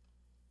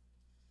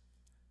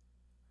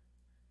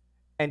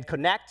 And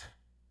Connect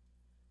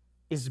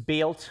is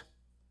built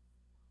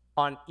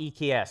on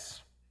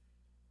EKS.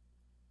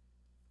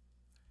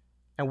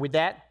 And with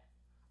that,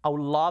 I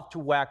would love to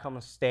welcome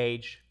on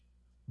stage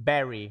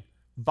Barry,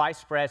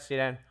 Vice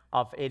President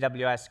of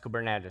AWS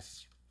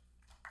Kubernetes.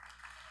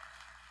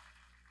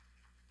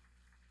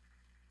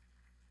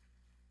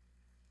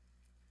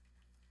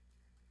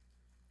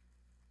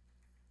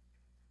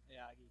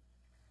 Yeah,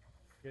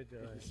 good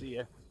to see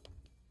you.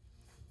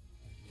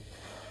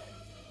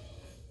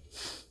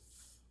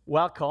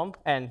 Welcome,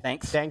 and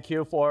Thanks. Thank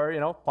you for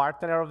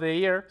Partner of the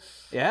Year.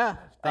 Yeah,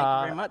 thank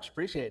you very much.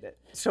 Appreciate it.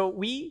 So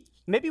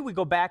maybe we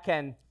go back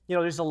and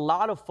there's a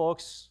lot of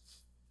folks,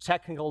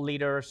 technical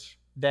leaders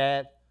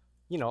that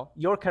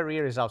your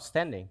career is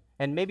outstanding,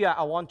 and maybe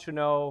I want to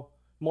know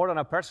more on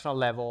a personal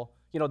level,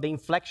 the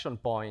inflection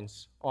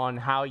points on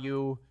how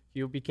you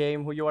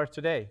became who you are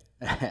today.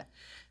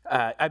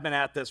 I've been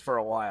at this for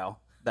a while.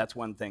 That's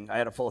one thing. I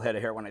had a full head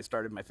of hair when I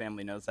started. My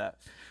family knows that.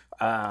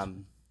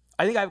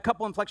 I think I have a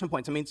couple inflection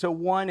points. I mean, so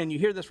one, and you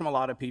hear this from a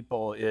lot of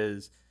people,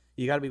 is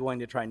you got to be willing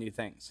to try new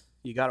things.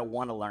 You got to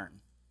want to learn.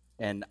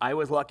 And I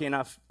was lucky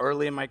enough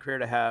early in my career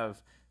to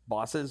have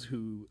bosses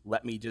who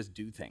let me just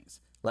do things,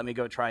 let me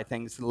go try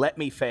things, let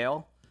me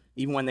fail,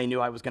 even when they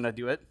knew I was going to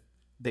do it.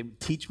 They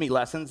teach me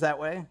lessons that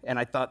way, and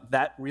I thought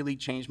that really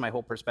changed my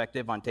whole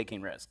perspective on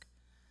taking risk.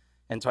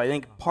 And so I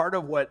think part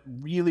of what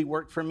really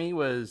worked for me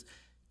was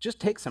just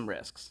take some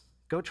risks.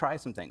 Go try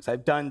some things.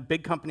 I've done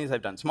big companies,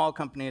 I've done small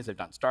companies, I've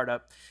done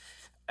startup.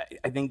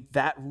 I think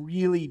that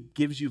really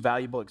gives you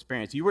valuable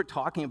experience. You were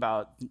talking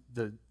about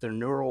the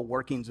neural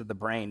workings of the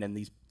brain and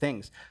these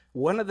things.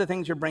 One of the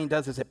things your brain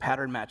does is it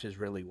pattern matches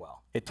really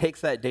well. It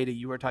takes that data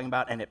you were talking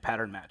about and it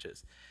pattern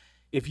matches.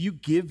 If you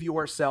give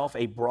yourself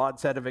a broad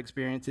set of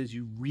experiences,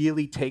 you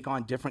really take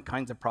on different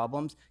kinds of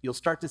problems, you'll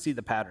start to see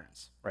the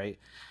patterns, right?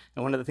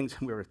 And one of the things,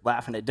 we were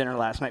laughing at dinner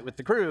last night with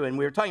the crew, and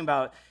we were talking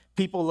about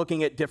people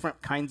looking at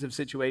different kinds of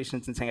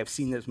situations and saying, I've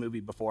seen this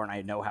movie before and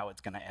I know how it's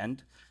going to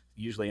end,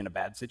 usually in a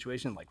bad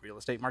situation like real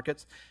estate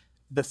markets.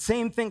 The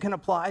same thing can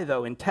apply,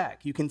 though, in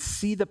tech. You can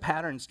see the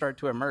patterns start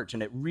to emerge,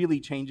 and it really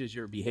changes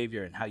your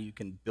behavior and how you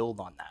can build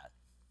on that.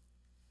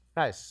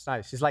 Nice,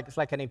 nice. It's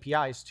like an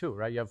APIs too,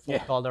 right? You have full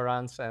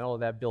tolerance and all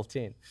that built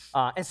in.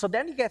 And so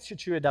then it gets you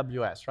to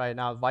AWS, right?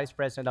 Now, Vice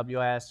President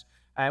AWS.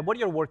 And what are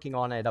you working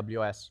on at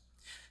AWS?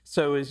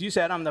 So as you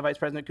said, I'm the Vice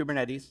President of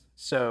Kubernetes.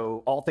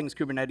 So all things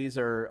Kubernetes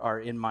are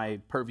in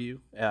my purview.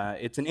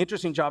 It's an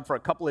interesting job for a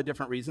couple of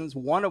different reasons,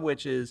 one of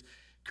which is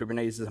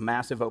Kubernetes is a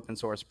massive open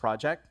source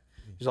project.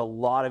 There's a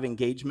lot of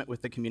engagement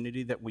with the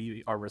community that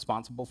we are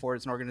responsible for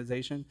as an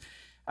organization.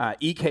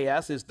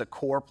 EKS is the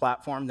core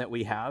platform that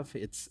we have.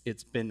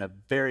 It's been a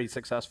very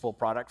successful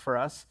product for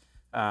us,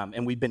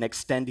 and we've been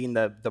extending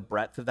the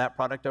breadth of that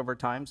product over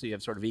time. So you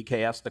have sort of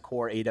EKS, the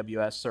core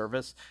AWS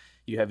service.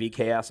 You have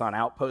EKS on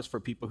Outpost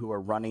for people who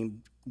are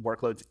running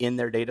workloads in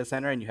their data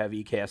center, and you have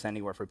EKS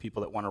Anywhere for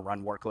people that want to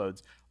run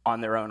workloads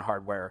on their own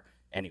hardware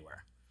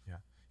anywhere. Yeah,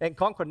 and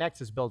Kong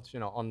Connect is built,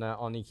 on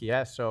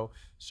EKS.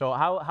 So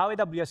how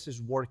AWS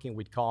is working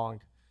with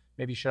Kong?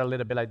 Maybe share a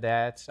little bit like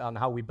that on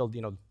how we build,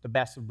 the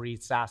best of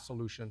breed SaaS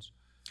solutions.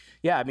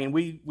 Yeah, I mean,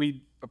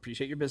 we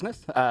appreciate your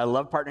business.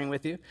 Love partnering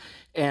with you.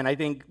 And I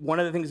think one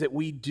of the things that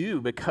we do,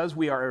 because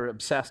we are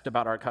obsessed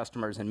about our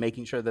customers and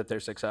making sure that they're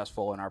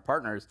successful and our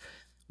partners,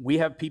 we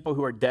have people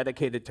who are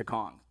dedicated to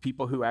Kong,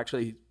 people who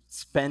actually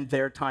spend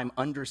their time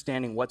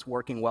understanding what's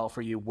working well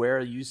for you, where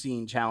are you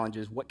seeing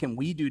challenges, what can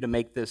we do to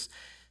make this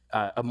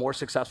a more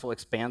successful,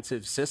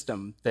 expansive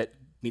system that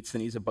meets the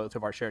needs of both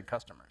of our shared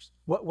customers.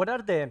 What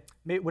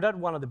are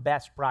one of the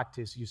best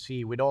practice you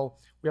see? We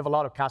have a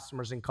lot of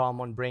customers in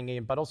common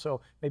bringing, but also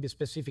maybe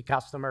specific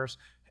customers.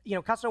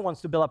 Customer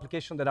wants to build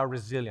applications that are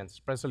resilient,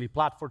 especially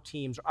platform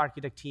teams,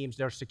 architect teams.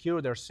 They're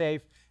secure, they're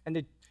safe, and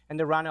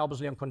they run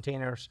obviously on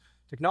containers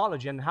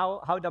technology. And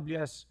how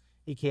AWS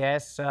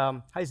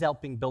EKS how is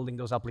helping building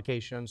those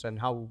applications and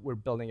how we're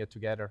building it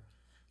together?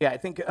 Yeah, I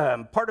think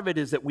part of it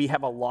is that we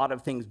have a lot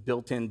of things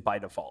built in by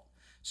default.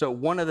 So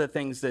one of the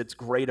things that's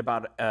great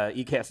about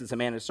EKS as a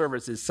managed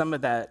service is some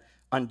of that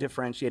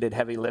undifferentiated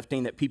heavy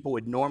lifting that people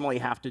would normally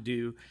have to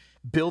do,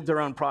 build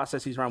their own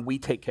processes around, we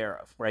take care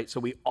of, right?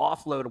 So we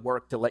offload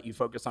work to let you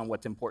focus on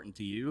what's important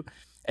to you.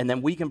 And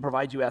then we can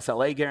provide you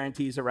SLA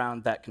guarantees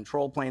around that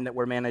control plane that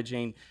we're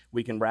managing.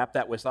 We can wrap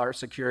that with our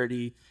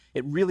security.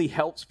 It really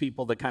helps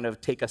people to kind of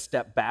take a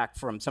step back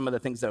from some of the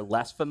things they're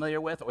less familiar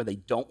with or they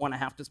don't want to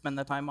have to spend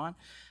the time on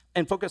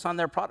and focus on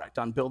their product,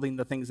 on building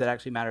the things that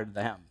actually matter to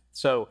them.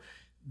 So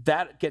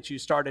that gets you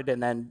started,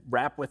 and then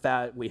wrap with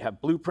that. We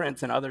have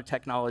blueprints and other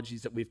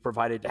technologies that we've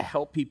provided to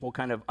help people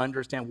kind of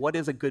understand what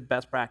is a good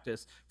best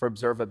practice for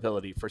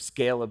observability, for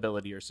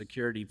scalability or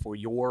security for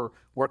your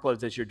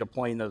workloads as you're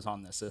deploying those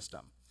on the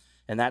system.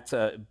 And that's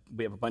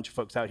we have a bunch of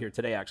folks out here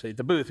today, actually, at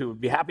the booth who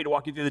would be happy to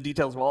walk you through the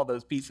details of all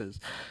those pieces.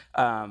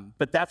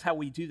 But that's how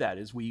we do that,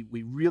 is we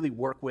really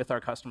work with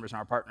our customers and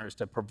our partners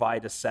to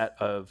provide a set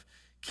of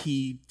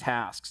key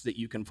tasks that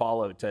you can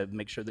follow to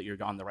make sure that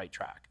you're on the right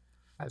track.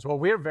 Well,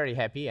 we're very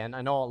happy, and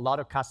I know a lot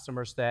of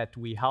customers that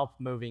we help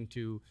moving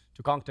to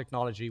Kong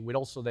technology with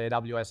also the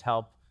AWS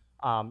help.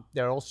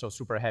 They're also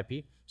super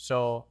happy.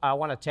 So I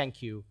want to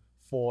thank you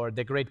for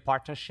the great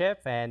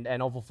partnership, and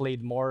hopefully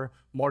more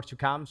to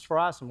come for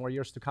us, and more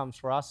years to come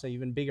for us,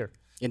 even bigger.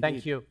 Indeed.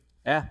 Thank you.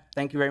 Yeah,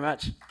 thank you very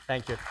much.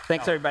 Thank you.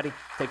 Thanks, everybody.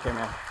 Take care,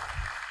 man.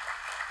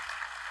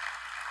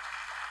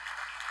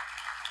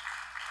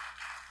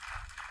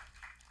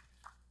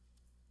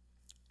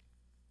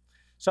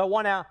 So I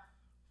want to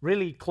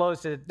really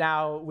close it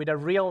now with a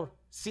real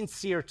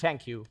sincere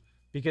thank you,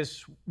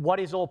 because what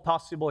is all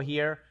possible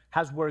here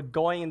as we're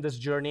going in this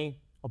journey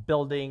of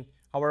building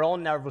our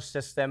own nervous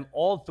system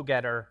all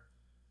together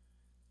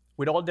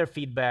with all their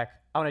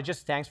feedback. I want to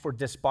just thanks for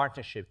this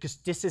partnership, because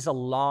this is a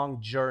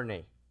long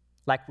journey,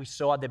 like we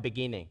saw at the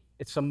beginning.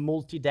 It's a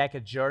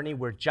multi-decade journey.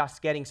 We're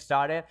just getting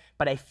started,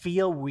 but I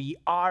feel we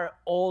are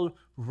all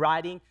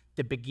riding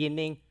the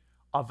beginning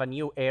of a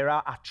new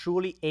era, a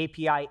truly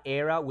API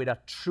era with a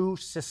true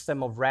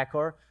system of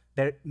record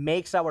that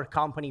makes our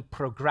company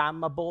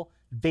programmable,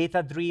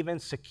 data-driven,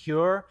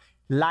 secure,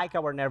 like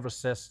our nervous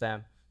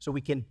system, so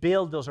we can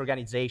build those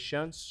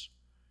organizations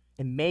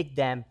and make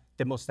them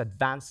the most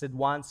advanced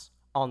ones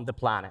on the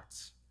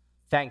planet.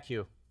 Thank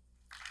you.